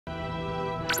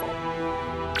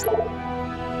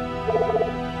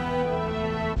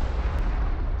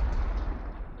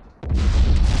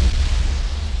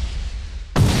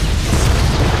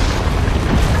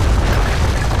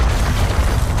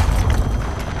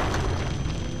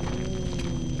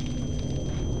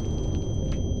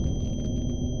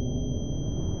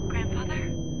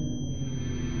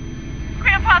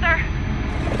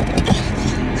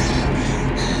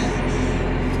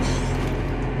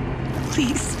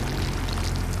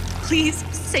Please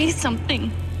say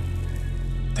something.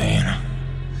 Diana.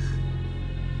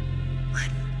 What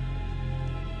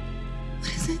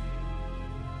is it?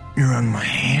 You're on my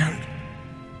hand.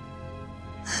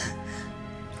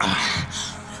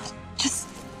 Just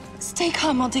stay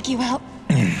calm, I'll dig you out.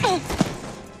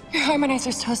 Your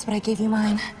harmonizer's toast, but I gave you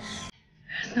mine.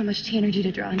 There's not much energy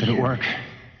to draw on. Did it work?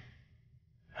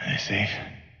 Are they safe?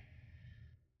 I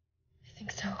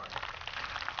think so.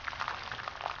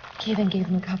 E.D.N gave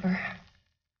them cover.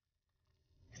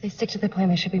 If they stick to the plan,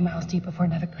 they should be miles deep before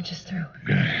Nevik punches through.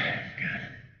 Good, good.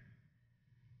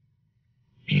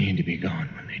 You need to be gone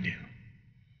when they do.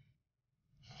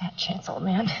 Fat chance, old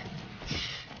man.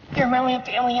 You're my only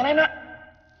family, and I'm not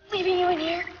leaving you in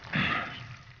here. Damn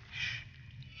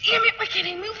it, why can't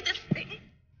I move this thing?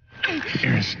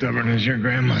 You're as stubborn as your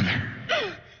grandmother.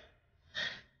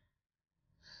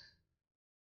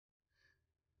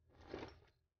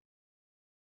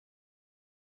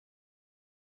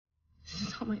 This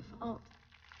is all my fault.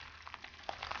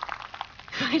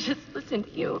 I just listened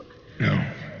to you. No,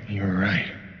 you were right.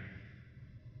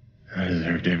 I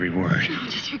deserved every word. No,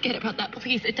 just forget about that,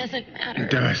 please. It doesn't matter.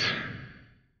 It does.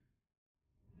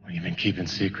 When you've been keeping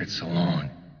secrets so long,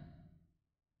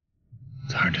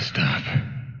 it's hard to stop.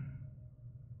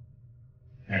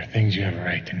 There are things you have a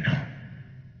right to know.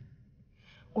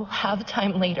 We'll have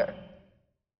time later.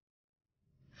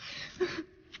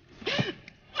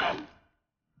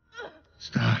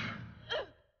 Stop.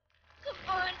 Come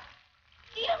on.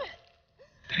 Damn it.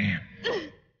 Damn.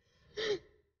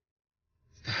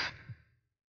 Stop.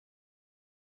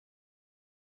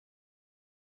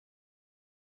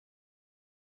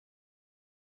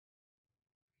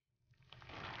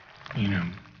 You know,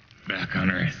 back on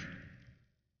Earth,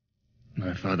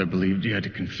 my father believed you had to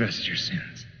confess your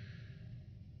sins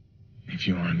if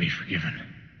you want to be forgiven.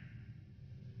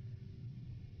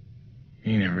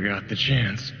 He never got the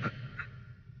chance, but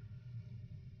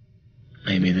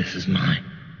maybe this is mine.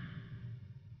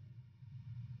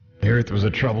 The Earth was a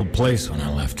troubled place when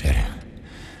I left it.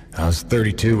 I was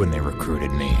 32 when they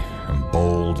recruited me. A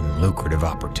bold and lucrative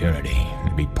opportunity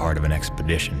to be part of an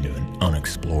expedition to an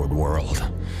unexplored world.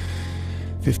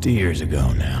 50 years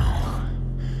ago now.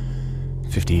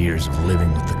 50 years of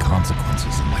living with the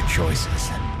consequences of my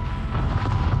choices.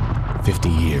 50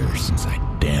 years since I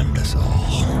damned us all.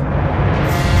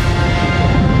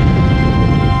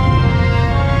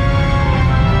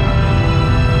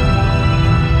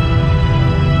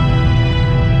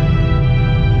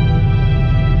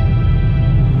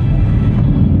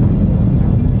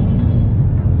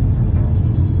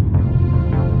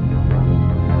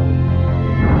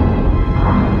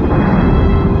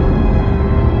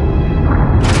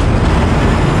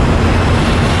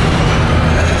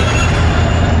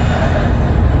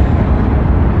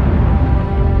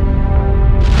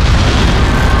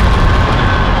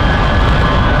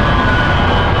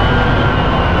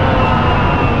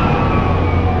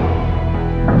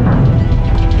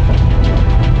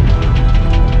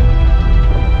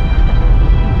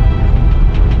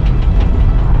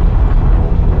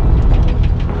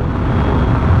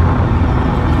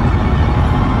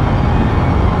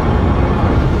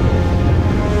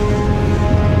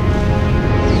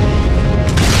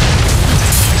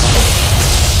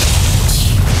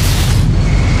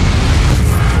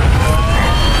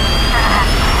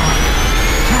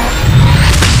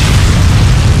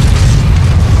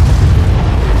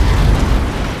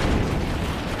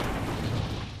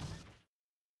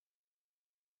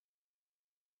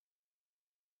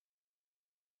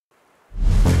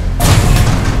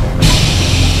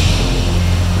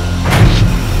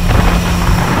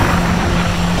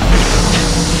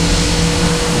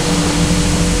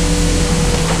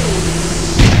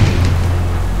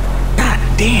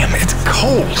 Damn, it's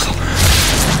cold.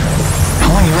 How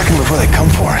long you reckon before they come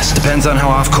for us? Depends on how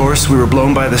off course we were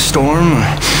blown by the storm.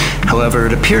 However,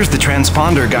 it appears the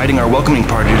transponder guiding our welcoming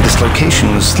party to this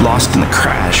location was lost in the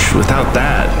crash. Without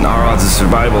that, our odds of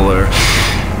survival are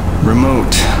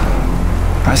remote.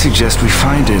 I suggest we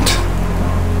find it.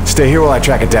 Stay here while I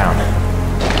track it down.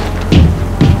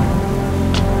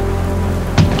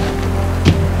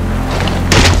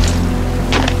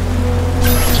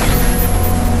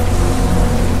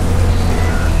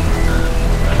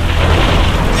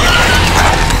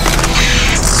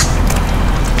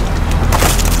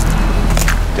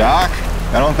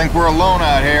 I don't think we're alone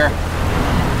out here.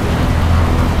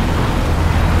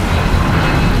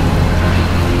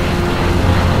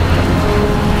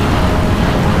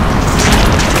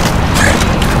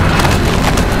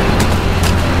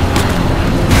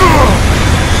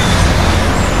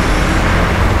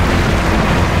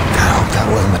 I hope that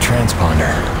wasn't the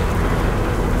transponder.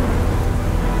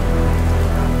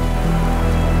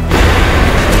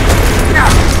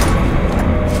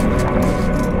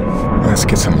 Let's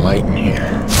get some light in here.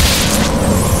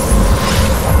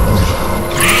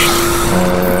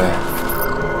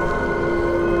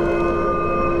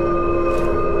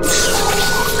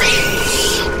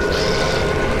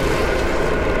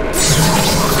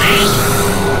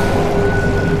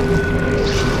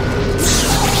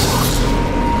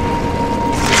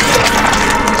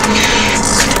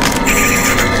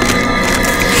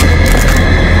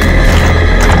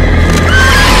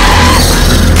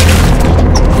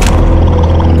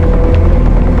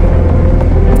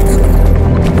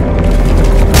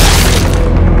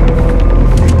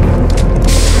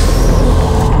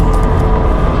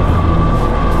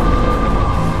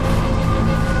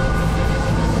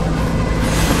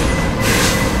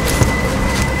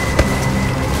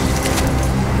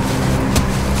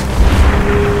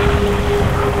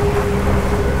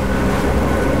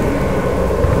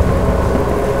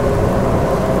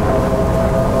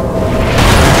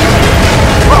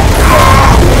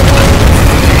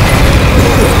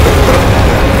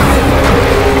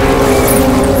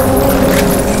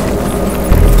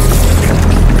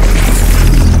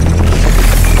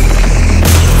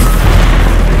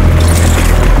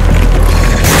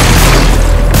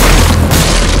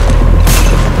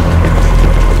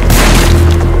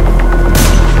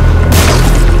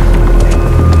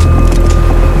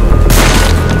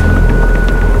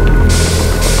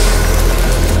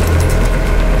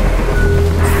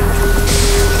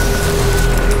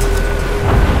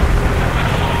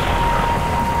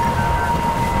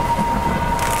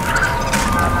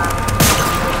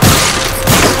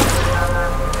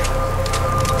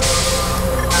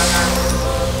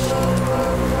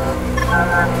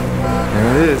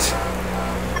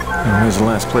 Where's the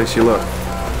last place you looked?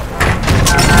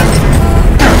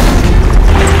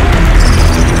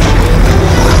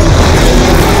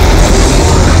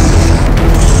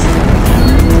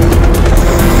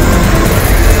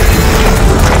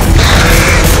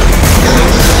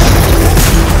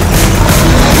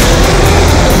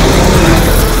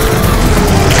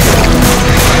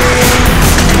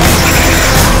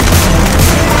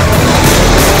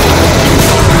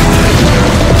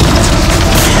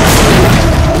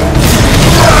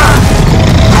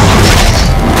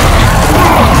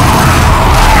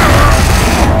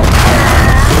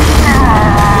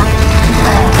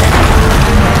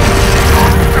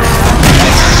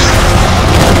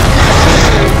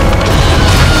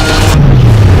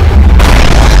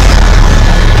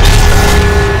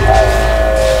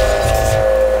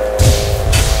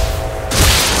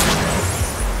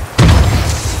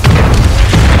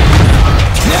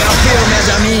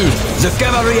 The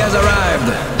cavalry has arrived!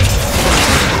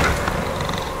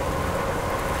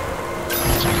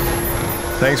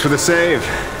 Thanks for the save.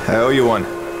 I owe you one.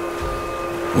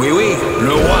 Oui, oui,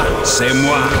 le roi, c'est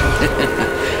moi.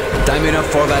 Time enough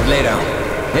for that later.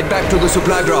 Head back to the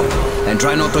supply drop, and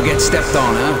try not to get stepped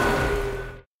on, huh?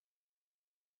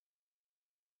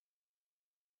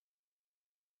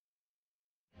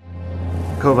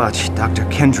 Kovac, Dr.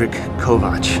 Kendrick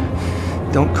Kovac.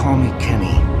 Don't call me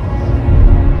Kenny.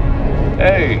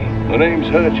 Hey, my name's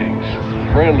Hutchings.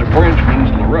 Friendly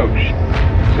Frenchman's LaRoche.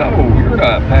 So, you're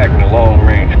not packing a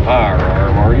long-range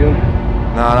firearm, are you?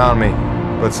 Not on me.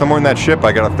 But somewhere in that ship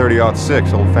I got a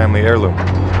 30-06, old family heirloom.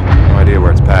 No idea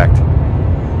where it's packed.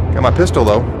 Got my pistol,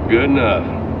 though. Good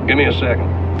enough. Give me a second.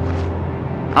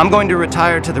 I'm going to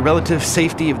retire to the relative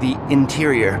safety of the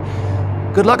interior.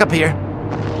 Good luck up here.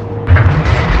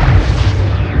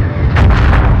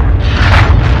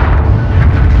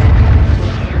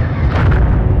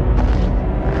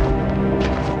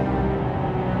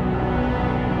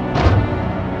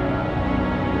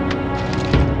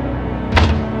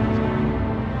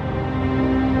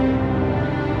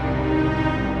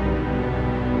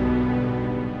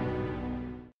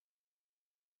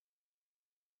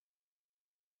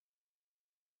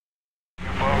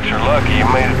 You're lucky you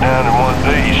made it down in one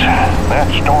piece. That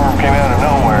storm came out of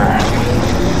nowhere.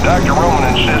 Dr.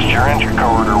 Roman insists your entry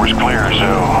corridor was clear, so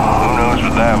who knows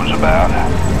what that was about.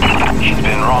 She's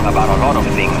been wrong about a lot of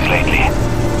things lately.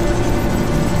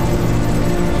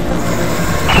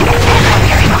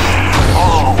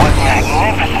 Oh, what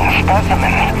magnificent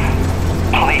specimens.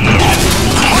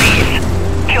 Please,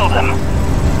 kill them.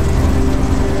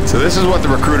 This is what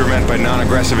the recruiter meant by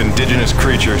non-aggressive indigenous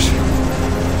creatures.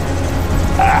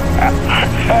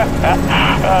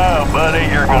 Oh, buddy,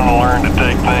 you're gonna learn to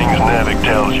take things Nevik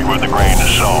tells you with a grain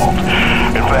of salt.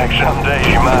 In fact, some days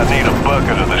you might need a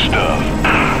bucket of the stuff.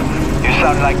 You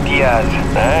sound like Diaz.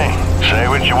 Hey, say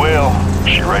what you will.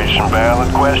 She raised some valid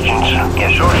questions.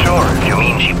 Yeah, sure. You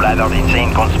mean she blathered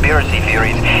insane conspiracy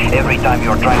theories every time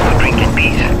you're trying to drink in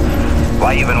peace?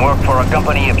 Why even work for a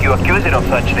company if you accuse it of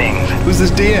such things? Who's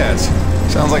this Diaz?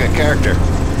 Sounds like a character.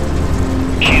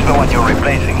 She's the one you're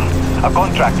replacing. A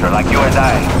contractor like you and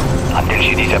I. Until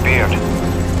she disappeared.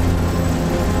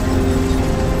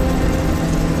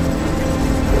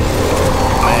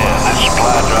 Man, this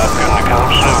supply drop couldn't have come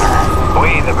sooner.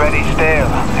 Oui, the bread is stale.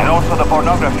 And also the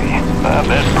pornography. I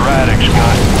bet Braddock's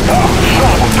got... Oh,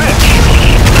 son of a bitch!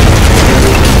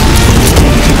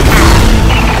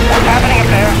 What's happening up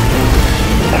there?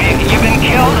 Have you been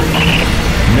killed?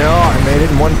 No, I made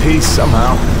it in one piece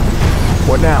somehow.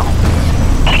 What now?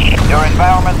 Your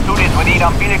environment suit is within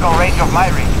umbilical range of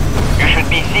my rig. You should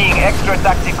be seeing extra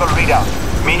tactical readouts.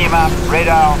 Minimap,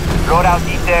 radar, loadout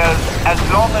details, as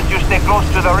long as you stay close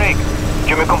to the rig.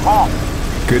 Tu me comprends?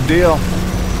 Good deal.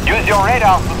 Use your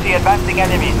radar to see advancing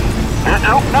enemies.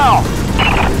 Look now!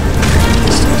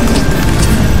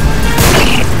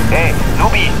 Hey,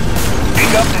 newbie!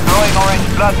 Pick up the glowing orange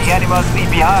blood the animals leave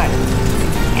behind.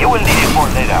 You will need it for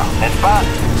later, n'est-ce pas?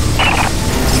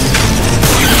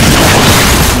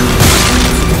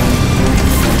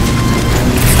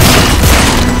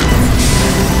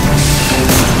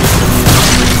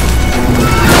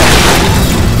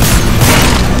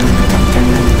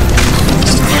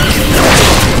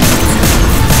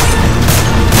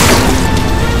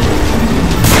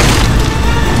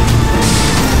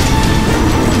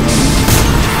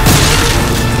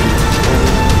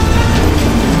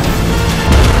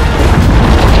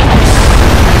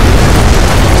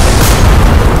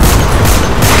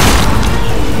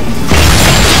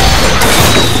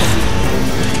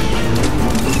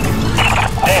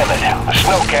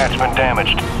 Been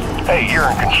damaged. Hey, you're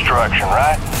in construction,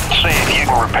 right? See if you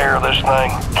can repair this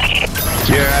thing.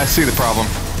 Yeah, I see the problem.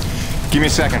 Give me a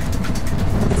second.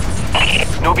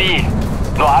 Newbie,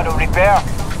 know how to repair?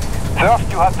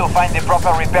 First, you have to find the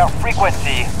proper repair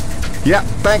frequency. Yeah,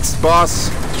 thanks, boss.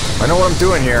 I know what I'm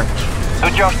doing here. Do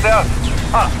it yourself.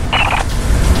 Huh.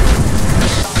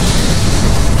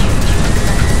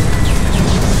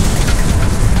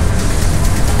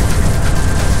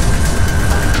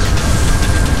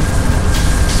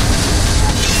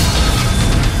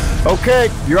 Okay,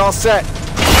 you're all set.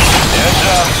 Heads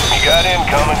up, you got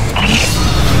incoming.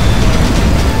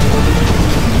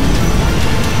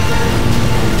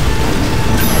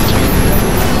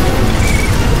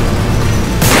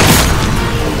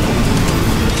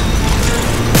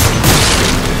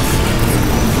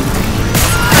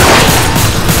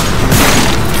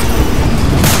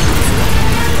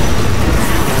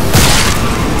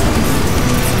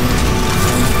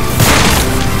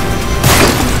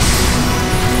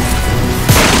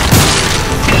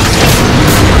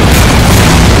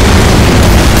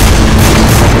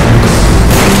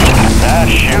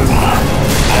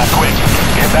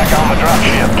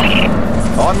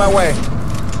 On my way.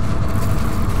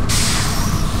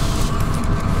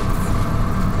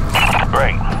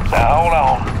 Great. Now hold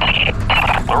on.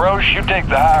 LaRoche, you take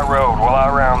the high road while I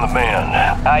round the bend.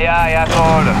 Aye,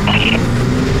 asshole.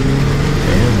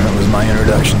 And that was my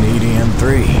introduction to E.D.N.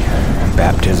 3.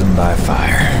 Baptism by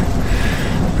fire.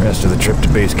 The rest of the trip to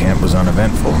base camp was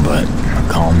uneventful, but the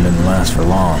calm didn't last for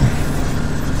long.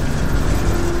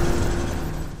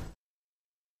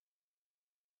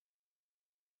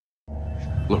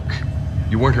 Look,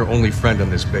 you weren't her only friend on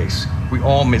this base. We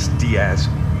all miss Diaz.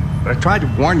 But I tried to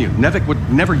warn you. Nevik would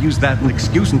never use that as an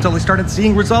excuse until they started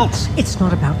seeing results. It's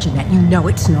not about Jeanette. You know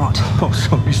it's not. Oh,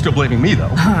 so you're still blaming me,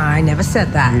 though? I never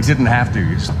said that. You didn't have to.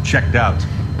 You just checked out.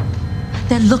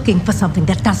 They're looking for something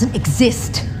that doesn't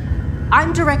exist.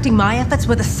 I'm directing my efforts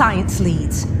where the science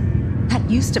leads. That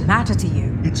used to matter to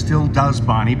you. It still does,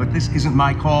 Bonnie, but this isn't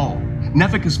my call.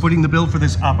 Nevik is footing the bill for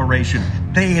this operation.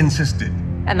 They insisted.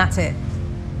 And that's it.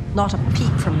 Not a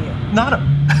peep from you. Not a...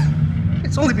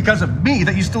 It's only because of me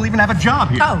that you still even have a job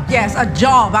here. Oh, yes, a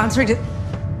job answering to...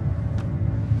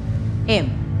 him.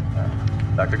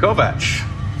 Dr. Kovac,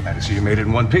 glad to see you made it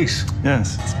in one piece.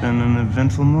 Yes, it's been an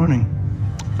eventful morning.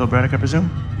 Phil Braddock, I presume?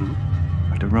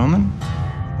 Mm-hmm. Dr. Roman?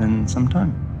 Been some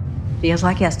time. Feels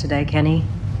like yesterday, Kenny.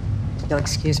 You'll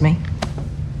excuse me.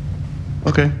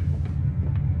 Okay.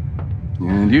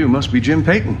 And you must be Jim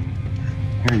Payton.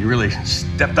 You really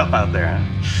stepped up out there,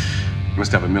 huh? You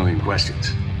must have a million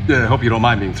questions. Hope you don't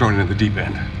mind being thrown into the deep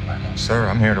end. Sir,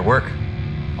 I'm here to work.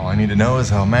 All I need to know is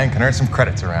how a man can earn some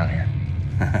credits around here.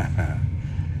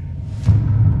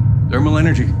 Thermal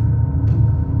energy.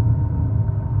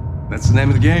 That's the name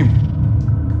of the game.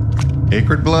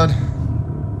 Acrid blood?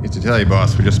 Used to tell you,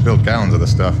 boss, we just spilled gallons of the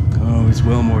stuff. Oh, it's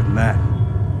well more than that.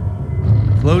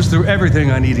 Flows through everything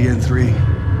on E.D.N. 3.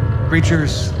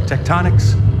 Creatures,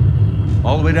 tectonics,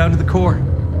 all the way down to the core.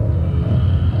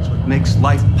 It's what makes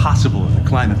life possible in a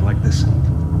climate like this.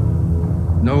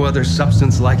 No other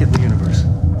substance like it in the universe.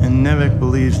 And Nevek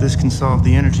believes this can solve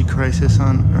the energy crisis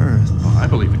on Earth. Oh, I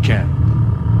believe it can.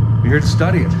 We're here to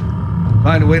study it.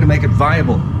 Find a way to make it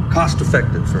viable,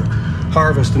 cost-effective for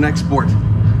harvest and export.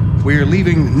 We are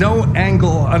leaving no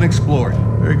angle unexplored.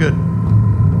 Very good.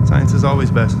 Science is always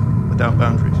best, without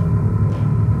boundaries.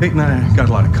 Peyton and I got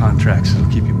a lot of contracts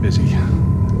that'll keep you busy.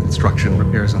 Construction,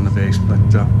 repairs on the base, but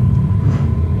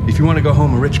if you want to go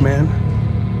home a rich man,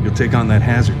 you'll take on that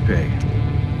hazard pay.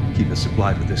 Keep us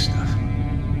supplied with this stuff.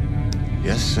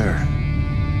 Yes, sir.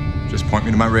 Just point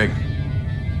me to my rig.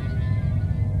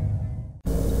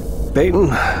 Peyton,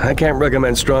 I can't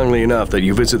recommend strongly enough that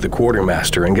you visit the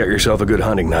quartermaster and get yourself a good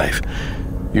hunting knife.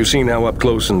 You've seen how up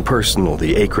close and personal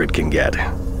the acrid can get.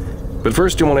 But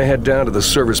first you want to head down to the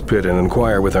service pit and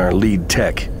inquire with our lead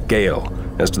tech, Gale,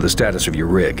 as to the status of your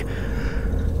rig.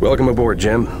 Welcome aboard,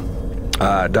 Jim.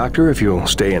 Doctor, if you'll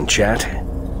stay and chat.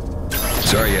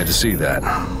 Sorry you had to see that.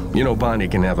 You know Bonnie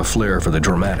can have a flair for the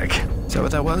dramatic. Is that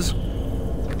what that was?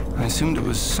 I assumed it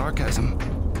was sarcasm.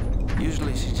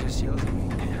 Usually she just yells at me.